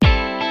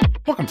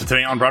Welcome to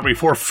Today on Broadway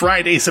for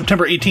Friday,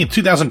 September 18th,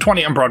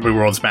 2020. I'm Broadway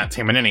World's Matt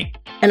Tamanini.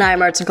 And I'm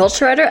arts and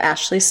culture writer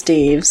Ashley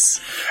Steves.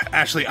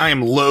 Ashley, I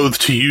am loath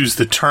to use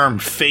the term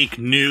fake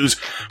news,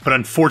 but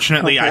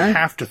unfortunately I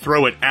have to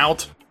throw it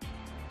out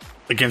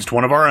against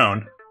one of our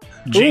own.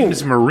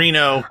 James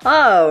Marino.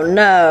 Oh,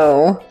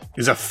 no.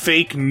 Is a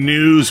fake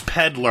news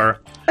peddler.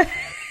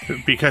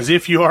 Because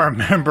if you are a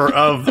member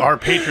of our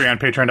Patreon,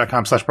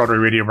 patreon.com/Broadway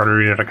Radio,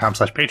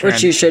 broadwayradio.com/Patreon.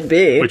 Which you should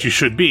be. Which you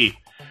should be.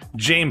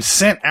 James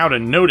sent out a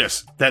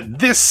notice that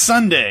this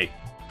Sunday,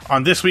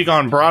 on This Week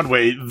on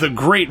Broadway, the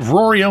great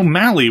Rory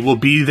O'Malley will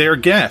be their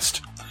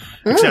guest.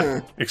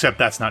 Except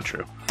that's not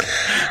true.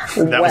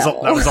 That was a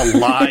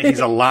lie. He's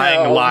a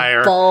lying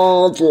liar.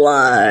 Bold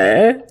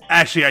lie.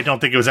 Actually, I don't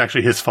think it was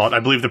actually his fault. I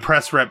believe the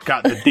press rep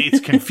got the dates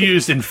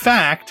confused. In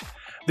fact,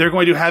 they're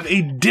going to have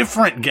a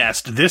different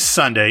guest this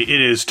Sunday. It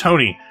is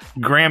Tony,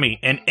 Grammy,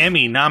 and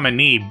Emmy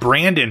nominee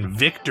Brandon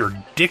Victor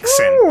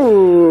Dixon.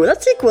 Ooh,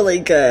 that's equally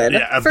good.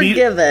 Yeah,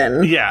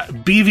 Forgiven.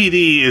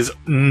 BVD is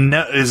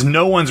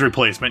no one's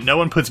replacement. No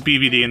one puts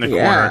BVD in the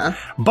corner.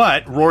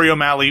 But Rory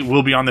O'Malley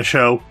will be on the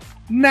show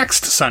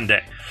next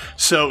Sunday.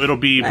 So it'll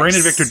be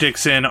Brandon Victor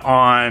Dixon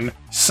on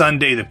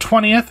Sunday the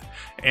 20th,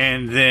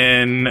 and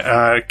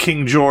then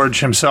King George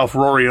himself,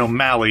 Rory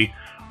O'Malley,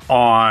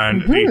 on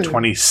the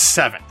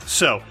 27th.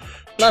 So,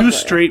 Lovely. 2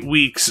 straight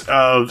weeks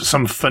of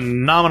some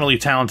phenomenally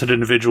talented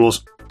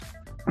individuals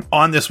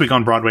on This Week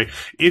on Broadway.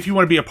 If you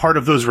want to be a part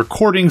of those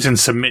recordings and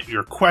submit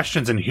your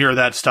questions and hear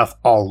that stuff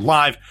all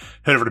live,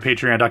 head over to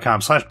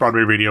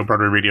patreon.com/Broadway Radio,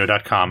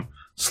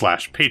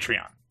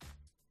 broadwayradio.com/Patreon.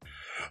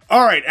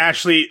 All right,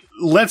 Ashley,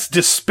 let's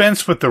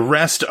dispense with the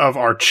rest of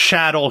our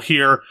chattel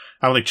here.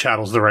 I don't think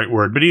chattel's the right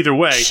word, but either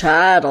way.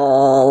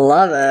 Chattel,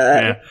 love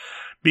it. Yeah,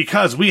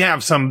 because we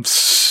have some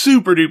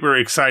super duper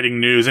exciting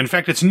news. In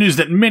fact, it's news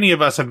that many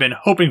of us have been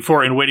hoping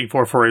for and waiting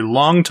for a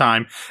long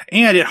time.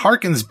 And it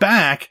harkens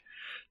back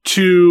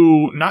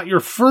to not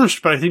your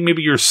first, but I think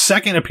maybe your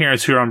second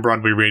appearance here on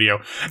Broadway Radio.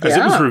 As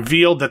it was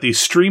revealed that the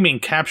streaming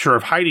capture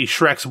of Heidi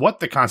Schreck's What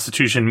the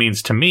Constitution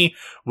Means to Me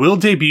will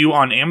debut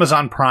on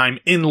Amazon Prime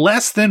in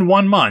less than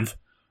 1 month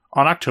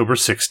on October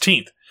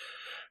 16th.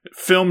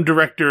 Film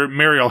director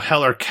Mariel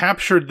Heller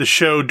captured the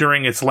show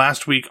during its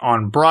last week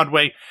on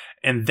Broadway,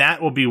 and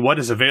that will be what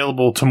is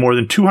available to more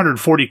than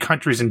 240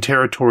 countries and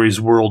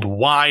territories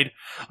worldwide.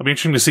 It'll be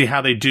interesting to see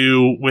how they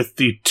do with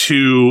the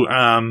two,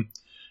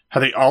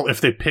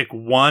 if they pick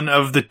one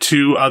of the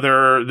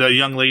the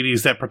young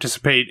ladies that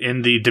participate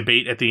in the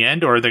debate at the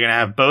end, or are they going to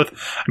have both?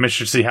 I'm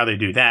interested to see how they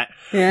do that.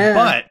 Yeah.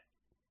 But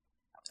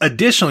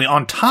additionally,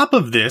 on top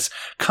of this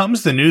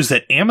comes the news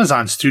that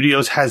Amazon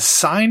Studios has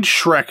signed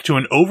Shrek to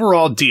an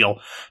overall deal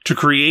to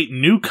create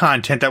new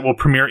content that will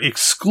premiere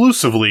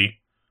exclusively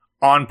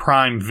on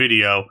Prime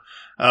Video.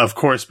 Of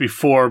course,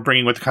 before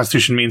bringing What the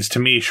Constitution Means to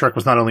Me, Shrek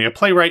was not only a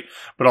playwright,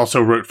 but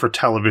also wrote for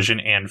television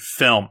and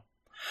film.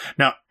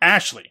 Now,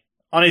 Ashley,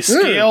 on a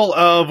scale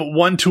of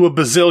 1 to a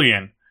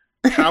bazillion,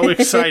 how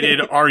excited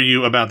are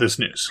you about this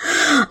news?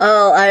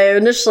 Well, I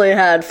initially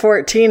had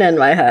 14 in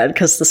my head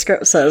because the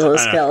script says on a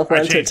scale of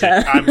 1 to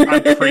 10. I'm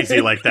crazy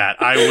like that.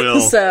 I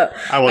will throw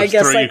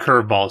you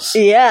curveballs.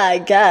 Yeah, I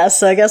guess.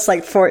 So I guess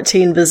like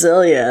 14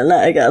 bazillion,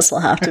 I guess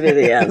will have to be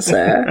the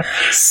answer.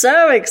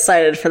 So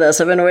excited for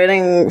this. I've been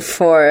waiting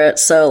for it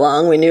so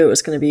long. We knew it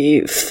was going to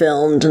be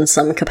filmed in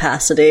some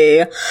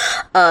capacity.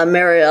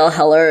 Mariel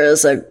Heller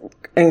is a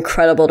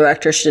incredible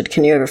director. She did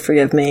Can You Ever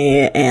Forgive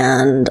Me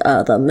and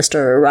the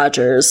Mr.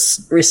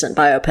 Rogers recent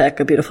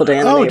biopic, A Beautiful Day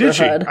in the Neighborhood. Oh, did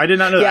she? I did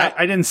not know that.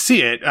 I didn't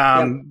see it,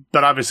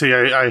 but obviously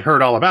I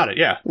heard all about it,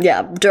 yeah.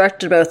 Yeah,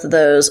 directed both of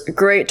those.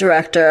 Great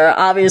director.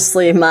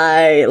 Obviously,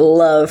 my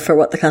love for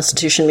What the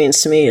Constitution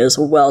Means to Me is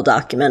well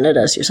documented.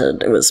 As you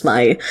said, it was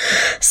my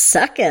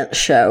second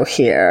show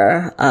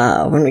here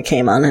when we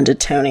came on and did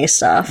Tony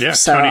stuff. Yeah,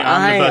 so Tony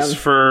Omnibus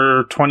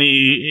for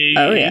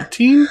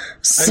 2018?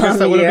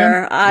 Some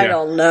year. I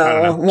don't know.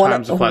 One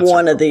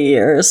of the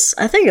years.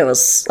 I think it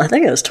was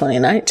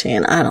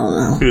 2019. I don't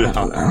know. I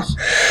don't know.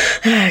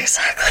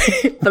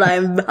 Exactly. But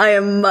I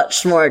am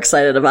much more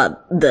excited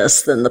about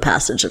this than the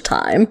passage of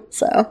time.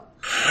 So.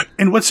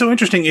 And what's so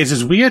interesting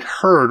is we had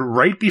heard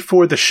right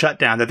before the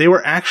shutdown that they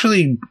were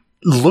actually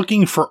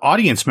looking for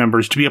audience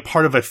members to be a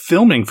part of a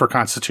filming for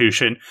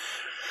Constitution.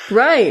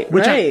 Right.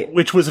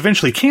 Which was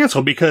eventually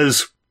canceled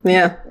because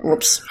Yeah.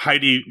 Whoops.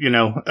 Heidi,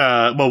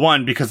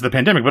 one, because of the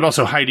pandemic, but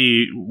also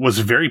Heidi was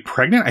very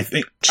pregnant. I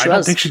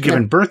don't think she'd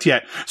given birth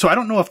yet. So I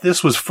don't know if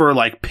this was for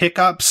like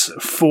pickups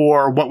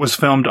for what was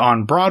filmed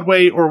on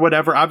Broadway or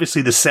whatever.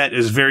 Obviously the set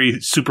is very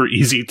super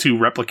easy to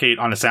replicate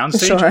on a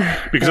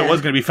soundstage because it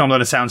was going to be filmed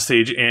on a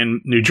soundstage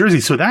in New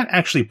Jersey. So that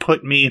actually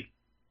put me,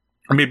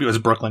 or maybe it was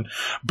Brooklyn,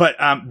 but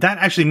that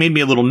actually made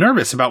me a little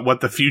nervous about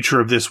what the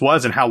future of this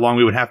was and how long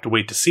we would have to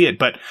wait to see it.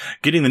 But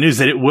getting the news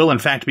that it will, in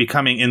fact, be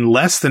coming in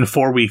less than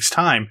 4 weeks'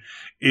 time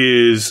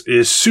is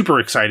super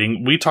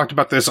exciting. We talked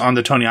about this on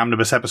the Tony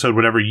Omnibus episode,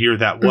 whatever year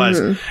that was,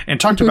 and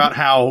talked about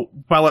how,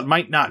 while it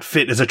might not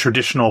fit as a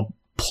traditional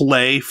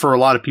play for a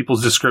lot of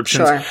people's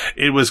descriptions. Sure.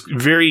 It was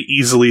very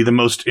easily the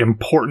most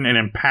important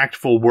and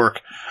impactful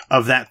work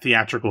of that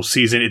theatrical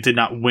season. It did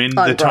not win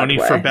the Tony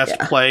Broadway, for Best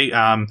Play.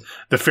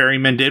 The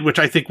Ferryman did, which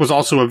I think was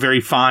also a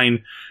very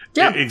fine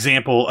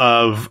example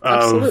of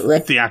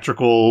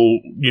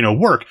theatrical,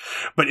 work.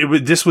 But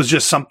this was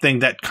just something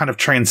that kind of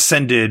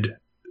transcended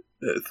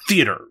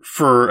theater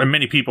for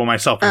many people,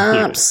 myself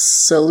included.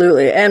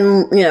 Absolutely.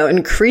 And,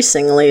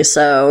 increasingly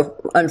so,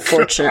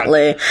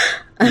 unfortunately.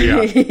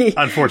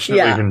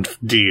 Unfortunately,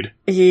 indeed.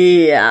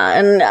 Yeah,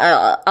 and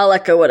I'll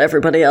echo what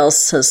everybody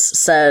else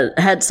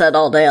had said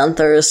all day on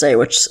Thursday,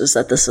 which is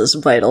that this is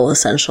vital,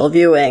 essential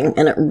viewing,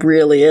 and it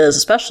really is.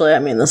 Especially,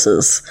 this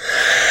is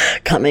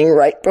coming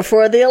right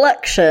before the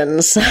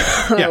election, so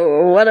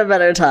what a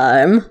better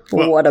time!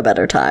 Well, what a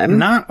better time!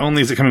 Not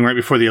only is it coming right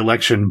before the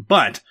election,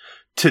 but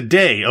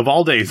today, of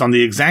all days, on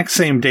the exact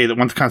same day that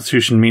What the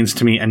Constitution Means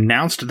to Me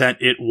announced that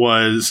it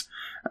was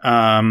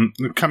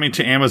coming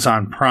to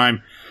Amazon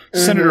Prime.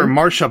 Senator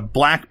Marsha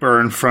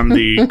Blackburn from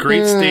the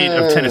great state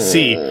of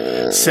Tennessee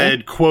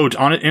said, quote,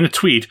 in a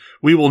tweet,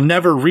 "We will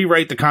never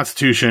rewrite the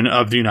Constitution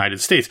of the United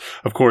States."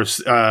 Of course,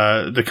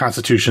 the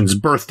Constitution's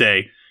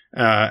birthday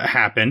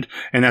happened,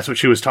 and that's what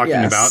she was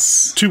talking about.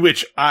 To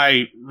which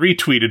I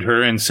retweeted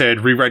her and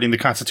said, rewriting the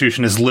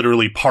Constitution is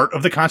literally part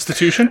of the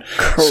Constitution.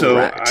 Correct. So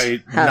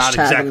I'm not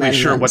exactly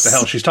sure what the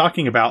hell she's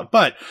talking about,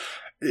 but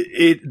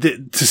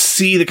to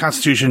see the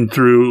Constitution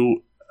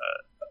through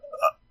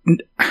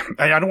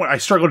I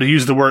struggle to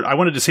use the word. I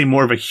wanted to say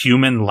more of a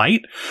human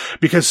light,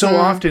 because so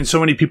often so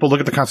many people look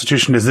at the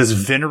Constitution as this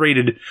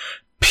venerated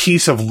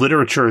piece of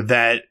literature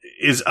that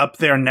is up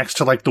there next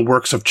to like the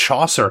works of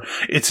Chaucer.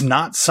 It's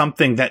not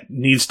something that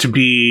needs to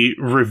be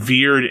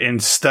revered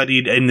and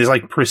studied in this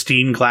like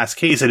pristine glass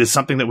case. It is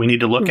something that we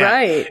need to look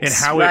at and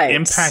how it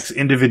impacts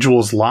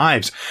individuals'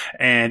 lives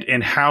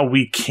and how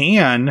we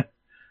can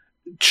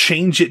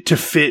change it to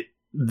fit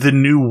the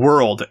new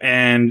world.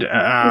 And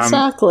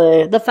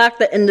exactly, the fact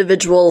that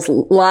individuals'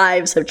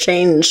 lives have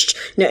changed,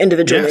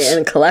 individually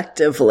and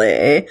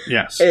collectively,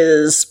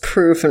 is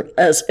proof,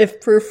 as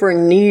if proof were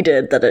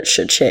needed that it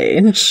should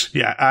change.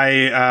 Yeah,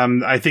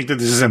 I think that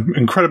this is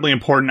incredibly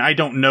important. I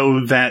don't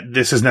know that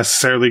this is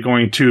necessarily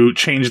going to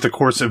change the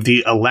course of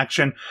the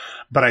election,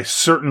 but I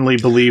certainly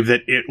believe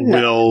that it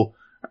will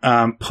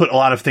put a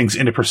lot of things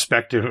into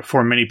perspective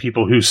for many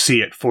people who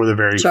see it for the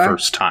very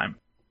first time.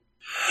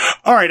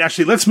 All right,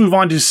 Ashley, let's move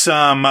on to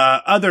some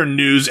other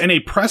news. In a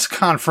press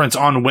conference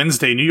on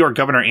Wednesday, New York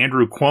Governor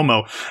Andrew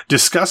Cuomo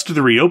discussed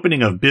the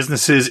reopening of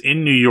businesses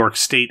in New York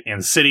State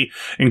and City,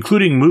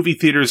 including movie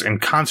theaters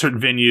and concert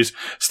venues,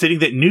 stating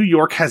that New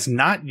York has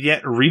not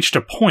yet reached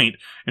a point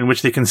in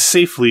which they can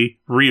safely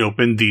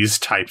reopen these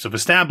types of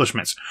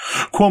establishments.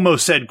 Cuomo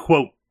said,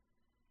 quote,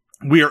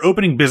 "We are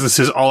opening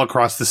businesses all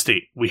across the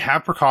state. We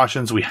have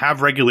precautions, we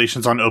have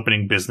regulations on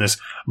opening business,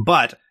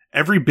 but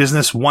every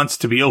business wants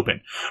to be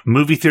open.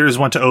 Movie theaters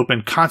want to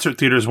open. Concert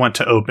theaters want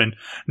to open.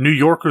 New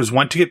Yorkers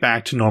want to get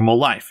back to normal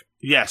life.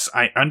 Yes,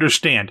 I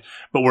understand,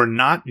 but we're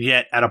not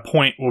yet at a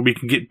point where we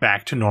can get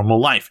back to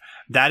normal life.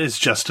 That is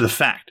just the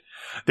fact.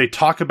 They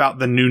talk about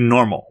the new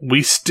normal.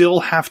 We still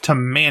have to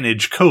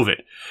manage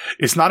COVID.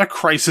 It's not a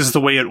crisis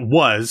the way it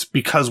was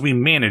because we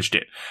managed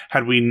it.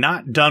 Had we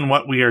not done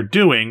what we are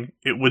doing,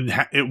 it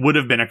would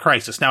have been a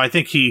crisis." Now, I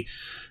think he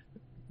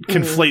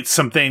conflates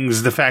some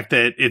things, the fact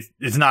that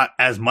it's not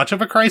as much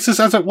of a crisis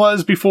as it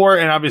was before,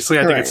 and obviously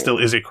I think it still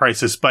is a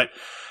crisis, but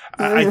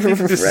I think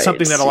this is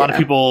something that a lot of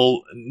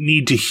people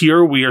need to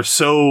hear. We are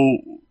so,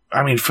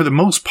 for the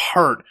most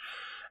part,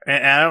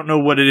 and I don't know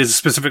what it is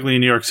specifically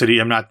in New York City,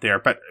 I'm not there,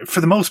 but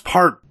for the most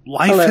part,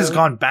 life has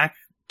gone back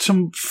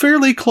to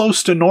fairly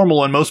close to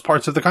normal in most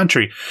parts of the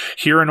country.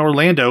 Here in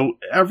Orlando,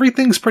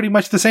 everything's pretty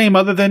much the same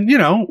other than,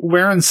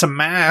 wearing some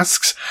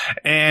masks,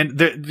 and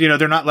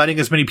they're not letting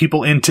as many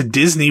people into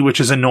Disney, which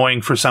is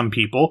annoying for some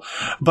people.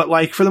 But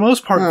like for the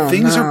most part,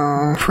 things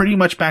are pretty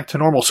much back to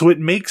normal. So it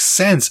makes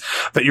sense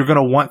that you're going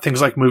to want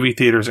things like movie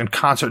theaters and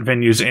concert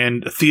venues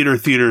and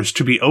theaters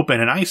to be open.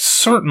 And I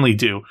certainly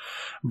do.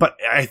 But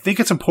I think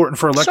it's important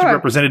for elected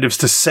representatives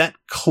to set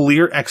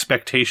clear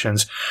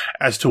expectations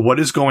as to what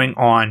is going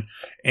on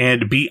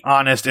and be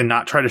honest and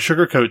not try to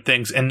sugarcoat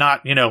things and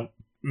not,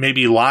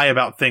 maybe lie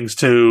about things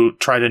to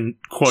try to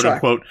quote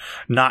unquote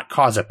not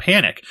cause a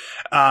panic.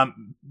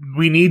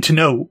 We need to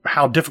know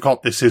how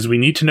difficult this is. We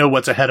need to know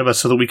what's ahead of us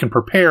so that we can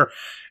prepare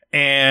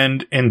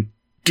and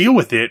deal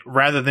with it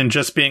rather than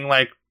just being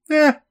like,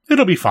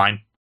 it'll be fine.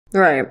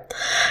 Right.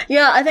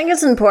 Yeah, I think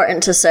it's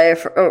important to say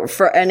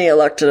for any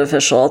elected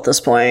official at this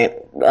point,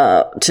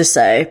 to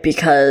say,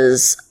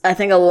 because I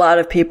think a lot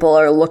of people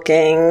are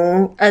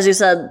looking, as you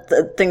said,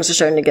 things are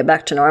starting to get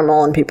back to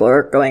normal and people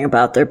are going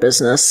about their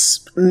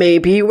business,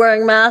 maybe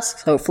wearing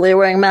masks, hopefully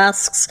wearing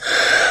masks.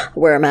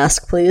 Wear a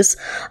mask, please.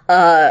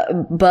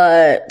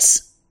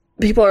 But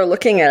people are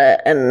looking at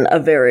it in a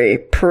very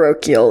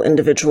parochial,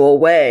 individual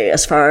way,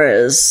 as far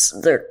as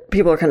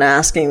people are kind of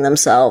asking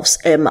themselves,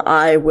 am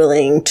I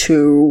willing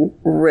to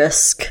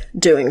risk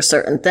doing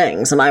certain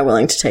things? Am I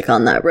willing to take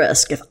on that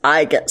risk? If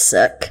I get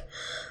sick,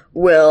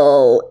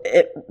 will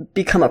it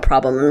become a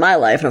problem in my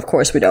life? And of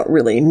course, we don't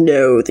really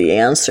know the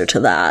answer to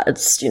that.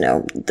 It's,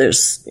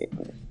 there's,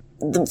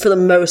 for the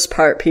most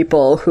part,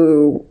 people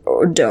who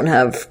don't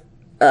have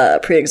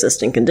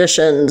pre-existing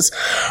conditions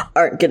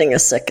aren't getting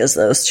as sick as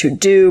those who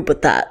do,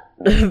 but that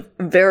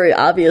very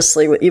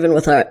obviously, even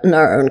in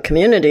our own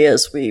community,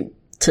 as we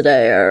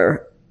today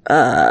are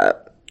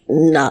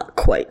not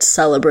quite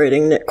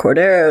celebrating Nick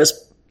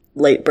Cordero's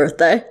late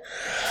birthday,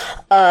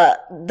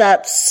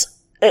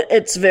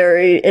 it's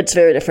very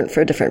different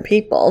for different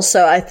people.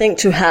 So I think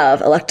to have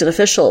elected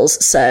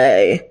officials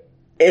say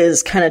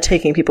is kind of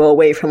taking people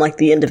away from like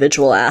the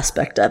individual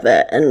aspect of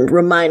it and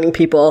reminding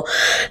people,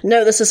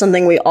 no, this is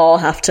something we all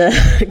have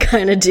to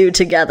kind of do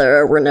together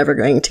or we're never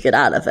going to get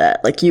out of it.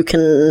 Like you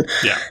can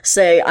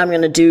say, I'm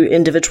going to do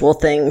individual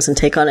things and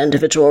take on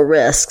individual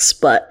risks,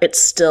 but it's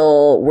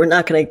still, we're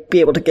not going to be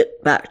able to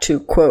get back to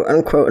quote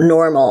unquote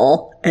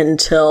normal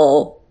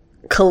until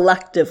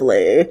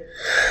collectively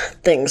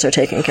things are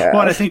taken care of.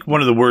 Well, I think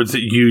one of the words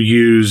that you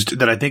used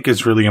that I think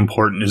is really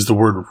important is the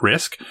word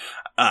risk.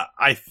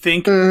 I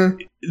think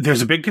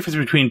there's a big difference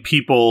between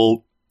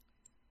people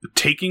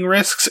taking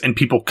risks and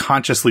people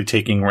consciously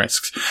taking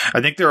risks. I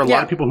think there are a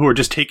lot of people who are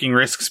just taking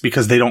risks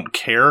because they don't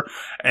care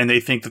and they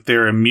think that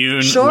they're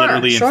immune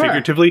literally and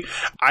figuratively.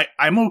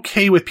 I'm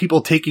okay with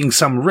people taking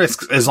some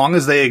risks as long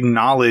as they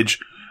acknowledge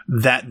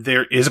that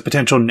there is a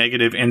potential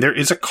negative and there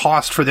is a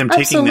cost for them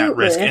taking that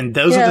risk. And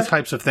those are the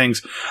types of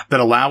things that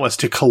allow us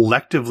to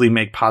collectively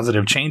make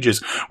positive changes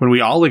when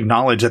we all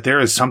acknowledge that there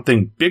is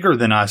something bigger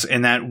than us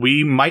and that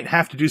we might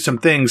have to do some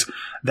things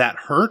that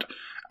hurt.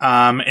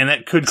 And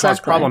that could cause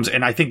problems.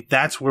 And I think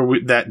that's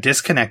where that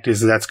disconnect is.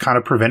 That's kind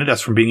of prevented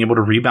us from being able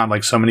to rebound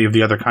like so many of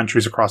the other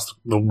countries across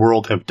the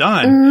world have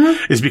done,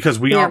 is because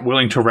we aren't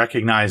willing to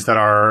recognize that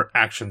our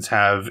actions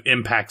have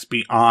impacts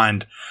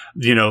beyond,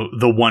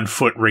 the 1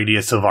 foot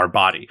radius of our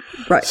body.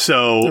 Right.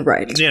 So,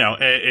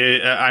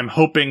 I'm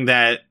hoping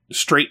that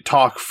straight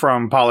talk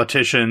from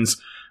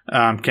politicians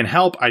can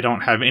help. I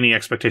don't have any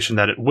expectation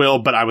that it will,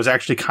 but I was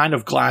actually kind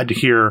of glad to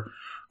hear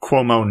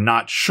Cuomo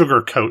not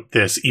sugarcoat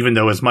this, even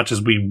though as much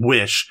as we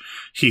wish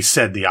he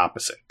said the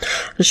opposite.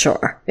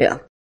 Sure, yeah.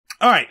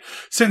 All right.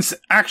 Since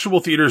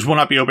actual theaters will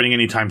not be opening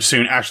anytime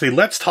soon, Ashley,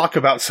 let's talk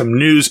about some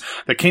news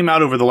that came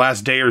out over the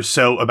last day or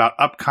so about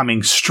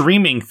upcoming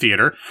streaming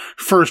theater.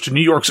 First,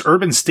 New York's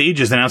Urban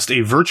Stages announced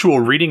a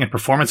virtual reading and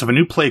performance of a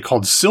new play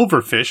called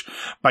Silverfish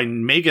by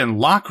Megan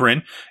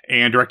Lochran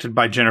and directed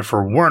by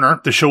Jennifer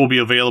Werner. The show will be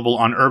available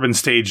on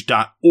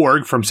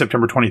urbanstage.org from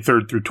September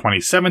 23rd through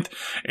 27th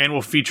and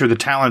will feature the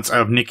talents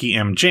of Nikki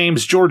M.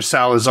 James, George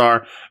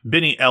Salazar,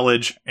 Benny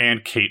Elledge,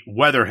 and Kate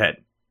Weatherhead.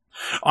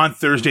 On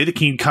Thursday, the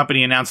Keen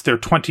Company announced their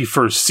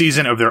 21st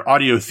season of their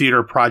audio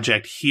theater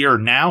project Here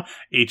Now,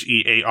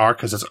 HEAR,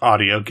 because it's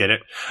audio, get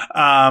it?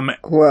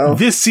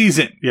 This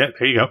season,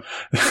 there you go.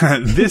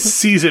 This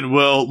season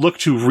will look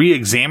to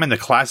re-examine the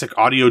classic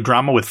audio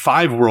drama with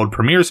 5 world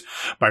premieres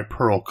by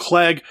Pearl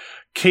Clegg,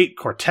 Kate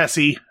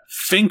Cortese,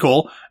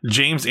 Finkel,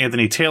 James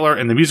Anthony Taylor,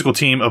 and the musical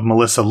team of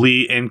Melissa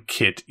Lee and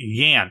Kit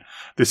Yan.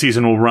 The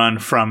season will run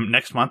from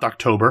next month,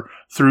 October,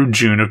 through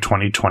June of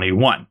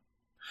 2021.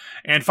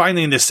 And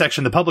finally, in this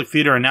section, the Public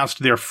Theater announced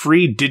their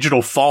free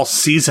digital fall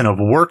season of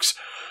works.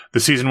 The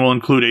season will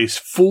include a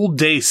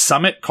full-day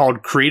summit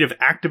called Creative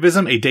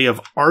Activism, a day of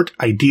art,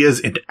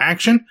 ideas, and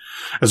action,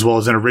 as well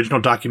as an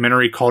original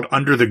documentary called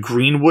Under the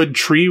Greenwood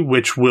Tree,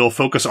 which will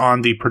focus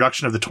on the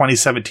production of the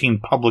 2017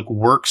 Public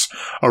Works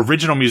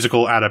original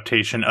musical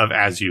adaptation of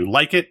As You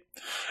Like It.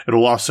 It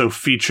will also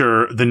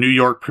feature the New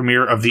York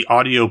premiere of the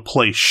audio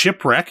play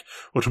Shipwreck,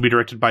 which will be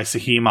directed by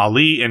Saheem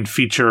Ali and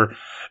feature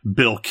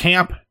Bill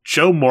Camp,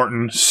 Joe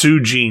Morton, Sue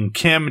Jean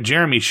Kim,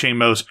 Jeremy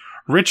Shamos,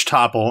 Rich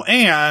Topple,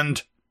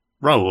 and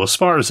Raul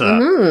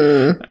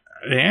Esparza.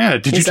 Yeah.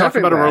 Did you talk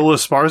about a Raul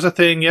Esparza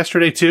thing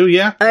yesterday too?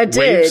 Yeah? I did.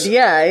 Waves?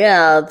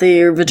 Yeah.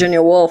 The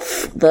Virginia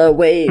Woolf, the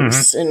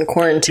Waves in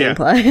quarantine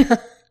play.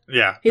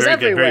 Yeah. He's very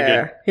everywhere. Good,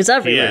 very good. He's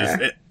everywhere.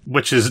 He is.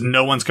 Which is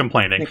no one's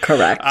complaining.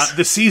 Correct.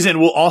 The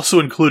season will also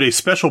include a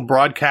special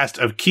broadcast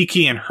of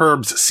Kiki and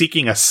Herb's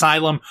Seeking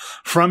Asylum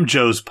from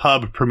Joe's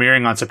Pub,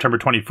 premiering on September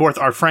 24th.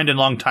 Our friend and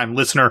longtime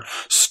listener,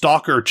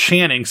 Stalker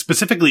Channing,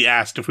 specifically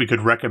asked if we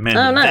could recommend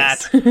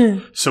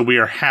that. So we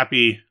are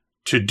happy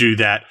to do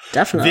that.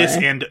 Definitely. This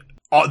and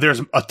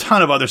there's a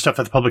ton of other stuff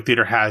that the Public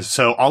Theater has.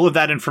 So all of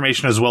that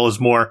information, as well as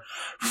more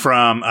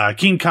from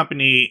Keen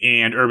Company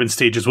and Urban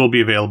Stages, will be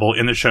available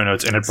in the show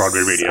notes and at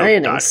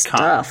BroadwayRadio.com.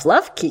 Stuff.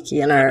 Love Kiki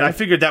and Herb. I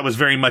figured that was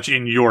very much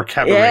in your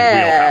cabaret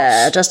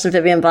wheelhouse. Justin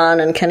Vivian Bond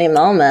and Kenny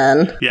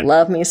Melman. Yeah.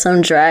 Love me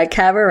some drag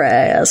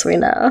cabaret, as we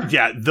know.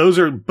 Yeah, those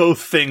are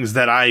both things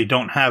that I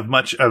don't have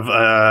much of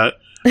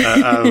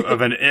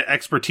of an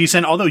expertise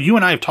in. Although you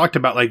and I have talked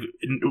about, like,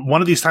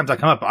 one of these times I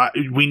come up,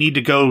 we need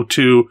to go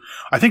to,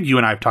 I think you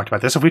and I have talked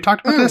about this. Have we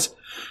talked about this?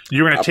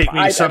 You're going to take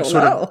me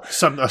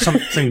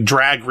something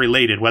drag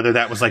related, whether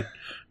that was like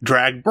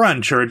drag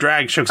brunch or a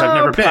drag show, 'cause I've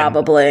never been.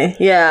 Probably.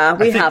 Yeah,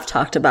 we have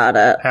talked about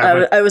it.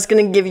 I was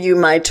going to give you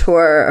my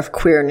tour of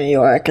Queer New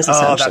York is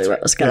essentially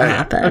what was going to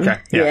happen. Okay.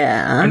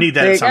 Yeah. I need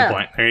that at some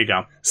point. There you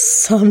go.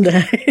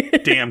 Someday.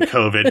 Damn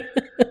COVID.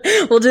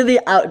 We'll do the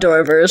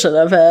outdoor version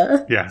of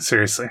it. Yeah,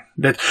 seriously.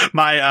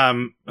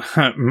 My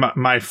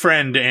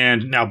friend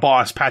and now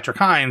boss, Patrick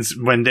Hines,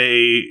 when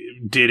they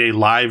did a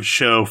live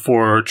show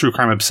for True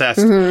Crime Obsessed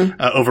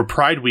over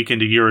Pride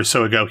Weekend a year or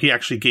so ago, he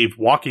actually gave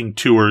walking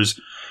tours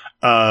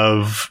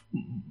of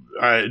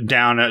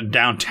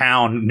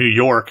downtown New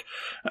York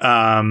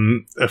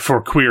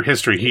for queer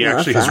history. He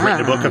actually has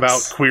written a book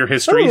about queer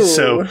history. Ooh.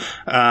 So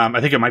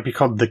I think it might be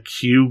called The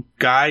Q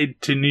Guide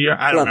to New York.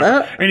 I don't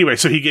know. Anyway,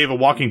 so he gave a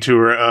walking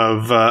tour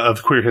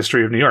of queer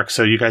history of New York.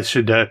 So you guys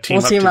should team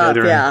up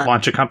together and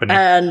launch a company.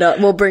 And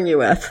we'll bring you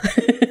with.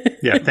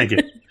 Yeah, thank you.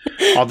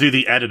 I'll do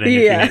the editing if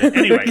you need it.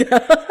 Anyway.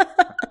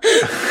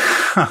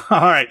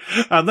 All right.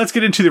 Let's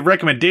get into the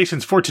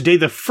recommendations for today.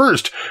 The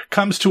first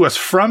comes to us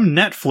from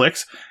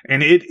Netflix,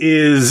 and it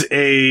is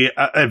a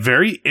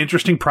very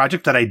interesting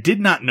project that I did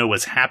not know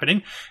was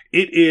happening.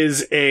 It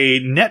is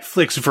a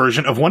Netflix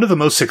version of one of the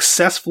most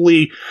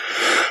successfully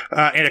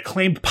and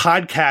acclaimed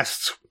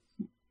podcasts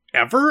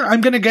ever,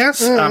 I'm going to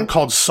guess,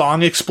 called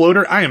Song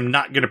Exploder. I am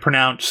not going to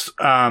pronounce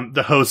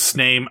the host's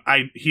name.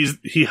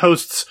 He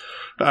hosts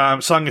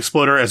Song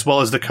Exploder as well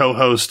as the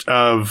co-host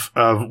of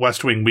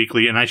West Wing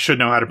Weekly, and I should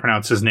know how to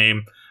pronounce his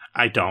name.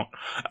 I don't.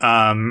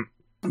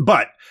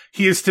 But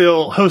he is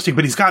still hosting,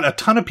 but he's got a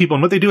ton of people,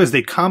 and what they do is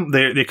they come,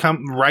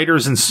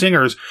 writers and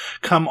singers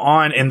come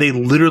on, and they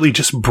literally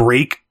just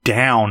break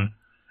down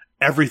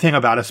everything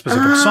about a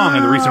specific song.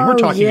 And the reason we're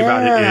talking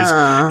about it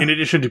is, in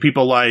addition to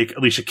people like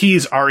Alicia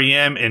Keys,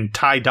 REM, and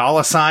Ty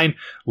Dolla $ign,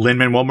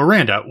 Lin-Manuel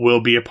Miranda will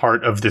be a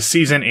part of this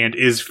season and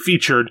is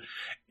featured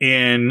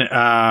in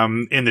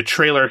the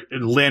trailer.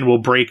 Lin will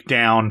break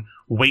down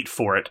Wait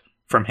For It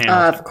from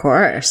Hamilton. Of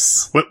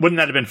course. Wouldn't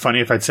that have been funny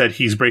if I'd said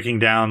he's breaking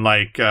down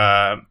like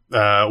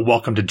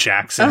Welcome to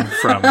Jackson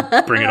from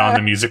Bring It On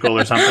the Musical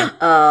or something?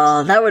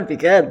 Oh, that would be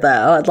good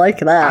though. I'd like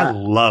that. I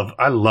love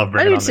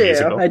Bring It On the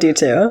Musical. I do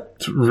too.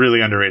 It's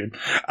really underrated.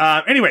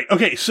 Anyway,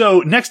 okay,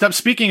 so next up,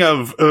 speaking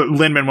of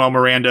Lin-Manuel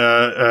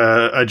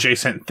Miranda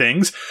adjacent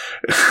things,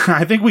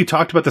 I think we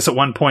talked about this at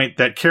one point,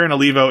 that Karen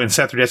Olivo and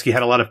Seth Rudetsky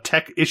had a lot of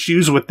tech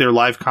issues with their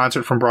live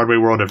concert from Broadway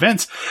World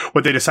Events.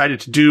 What they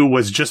decided to do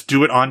was just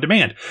do it on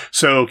demand.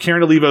 So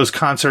Karen Olivo's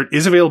concert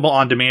is available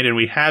on demand, and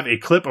we have a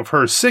clip of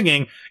her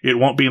singing It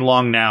Won't Be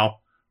Long Now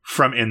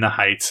from In the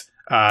Heights.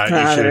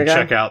 You should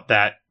check out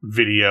that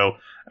video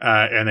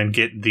and then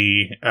get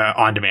the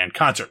on-demand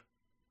concert.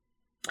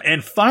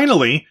 And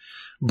finally,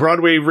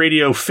 Broadway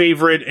radio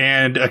favorite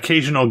and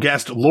occasional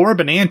guest Laura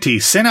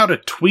Benanti sent out a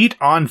tweet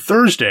on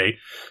Thursday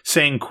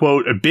saying,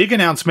 quote, "A big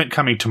announcement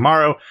coming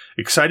tomorrow.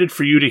 Excited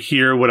for you to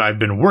hear what I've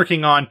been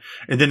working on."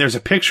 And then there's a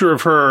picture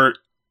of her.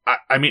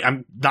 I mean,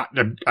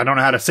 I don't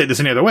know how to say this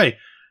any other way.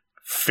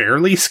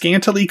 Fairly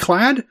scantily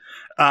clad,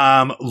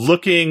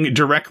 looking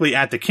directly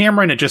at the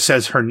camera, and it just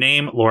says her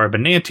name, Laura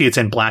Benanti. It's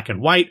in black and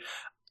white.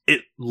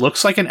 It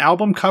looks like an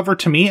album cover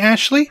to me,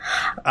 Ashley.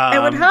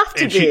 It would have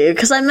to be,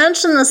 because I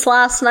mentioned this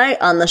last night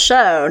on the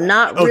show.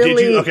 Not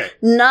really. Did you? Okay.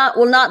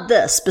 Not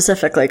this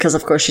specifically, because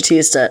of course she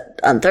teased it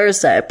on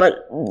Thursday,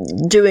 but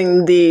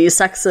doing the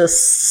Sexist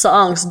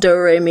Songs Do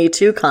Re Mi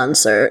 2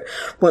 concert,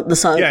 the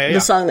song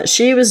that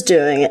she was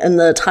doing in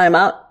the Time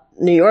Out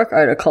New York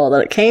article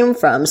that it came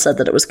from said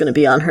that it was going to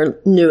be on her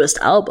newest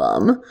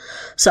album.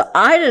 So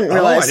I didn't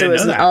realize there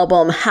was an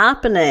album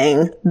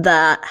happening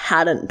that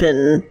hadn't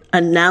been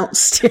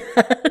announced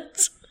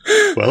yet.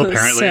 Well,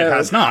 apparently it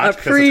has not,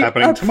 because it's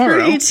happening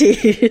tomorrow.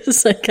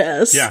 Pre-tease, I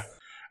guess. Yeah.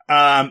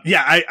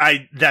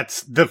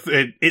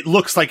 It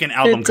looks like an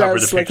album cover,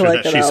 the picture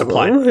that she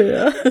supplied.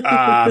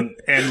 Yeah.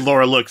 And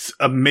Laura looks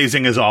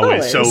amazing as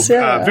always.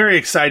 Very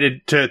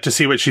excited to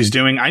see what she's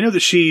doing. I know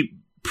that she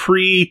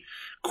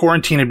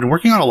quarantine had been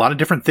working on a lot of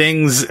different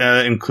things,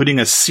 including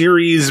a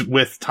series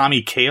with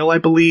Tommy Kail, I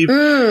believe.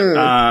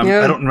 I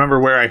don't remember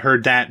where I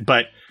heard that,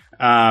 but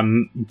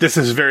this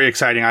is very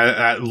exciting.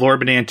 Laura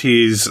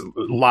Benanti's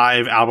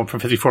live album from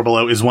 54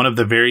 Below is one of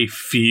the very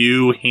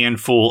few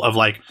handful of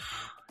like,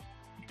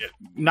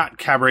 not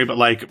cabaret, but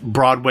like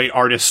Broadway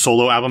artist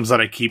solo albums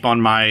that I keep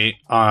on my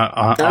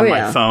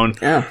my phone.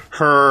 Yeah.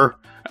 Her,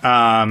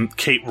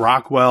 Kate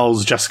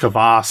Rockwell's, Jessica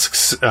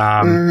Vosk's,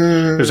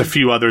 there's a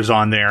few others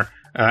on there.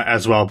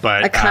 As well,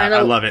 but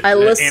I love it.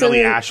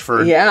 Annalie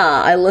Ashford.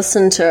 Yeah, I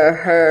listened to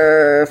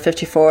her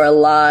 54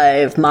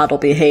 live Model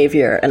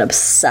Behavior an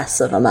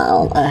obsessive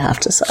amount, I have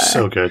to say.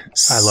 So good.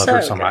 I love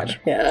her so much.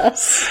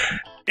 Yes.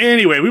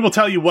 Anyway, we will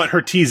tell you what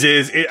her tease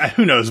is.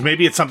 Who knows?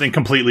 Maybe it's something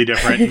completely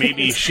different.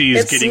 Maybe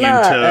she's getting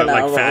into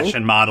like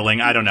fashion modeling.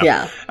 I don't know.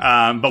 Yeah.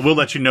 But we'll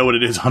let you know what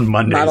it is on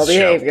Monday's Model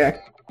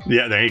Behavior.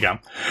 Yeah, there you go.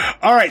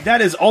 All right,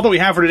 that is all that we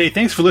have for today.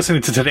 Thanks for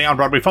listening to Today on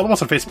Broadway. Follow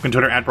us on Facebook and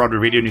Twitter at Broadway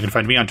Radio, and you can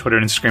find me on Twitter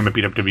and Instagram at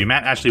BWW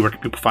Matt. Ashley, where can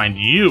people find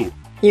you?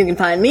 You can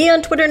find me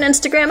on Twitter and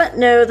Instagram at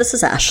No, This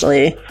Is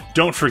Ashley.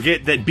 Don't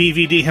forget that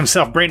BVD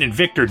himself, Brandon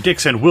Victor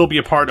Dixon, will be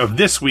a part of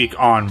This Week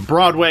on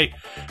Broadway.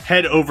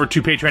 Head over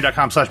to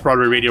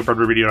patreon.com/Broadway Radio,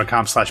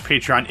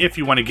 BroadwayRadio.com/Patreon if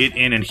you want to get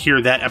in and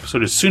hear that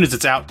episode as soon as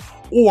it's out,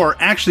 or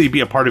actually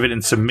be a part of it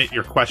and submit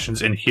your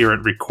questions and hear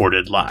it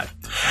recorded live.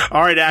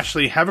 All right,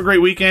 Ashley, have a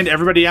great weekend.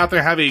 Everybody out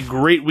there, have a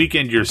great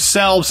weekend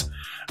yourselves.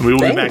 And we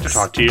will be back to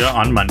talk to you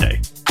on Monday.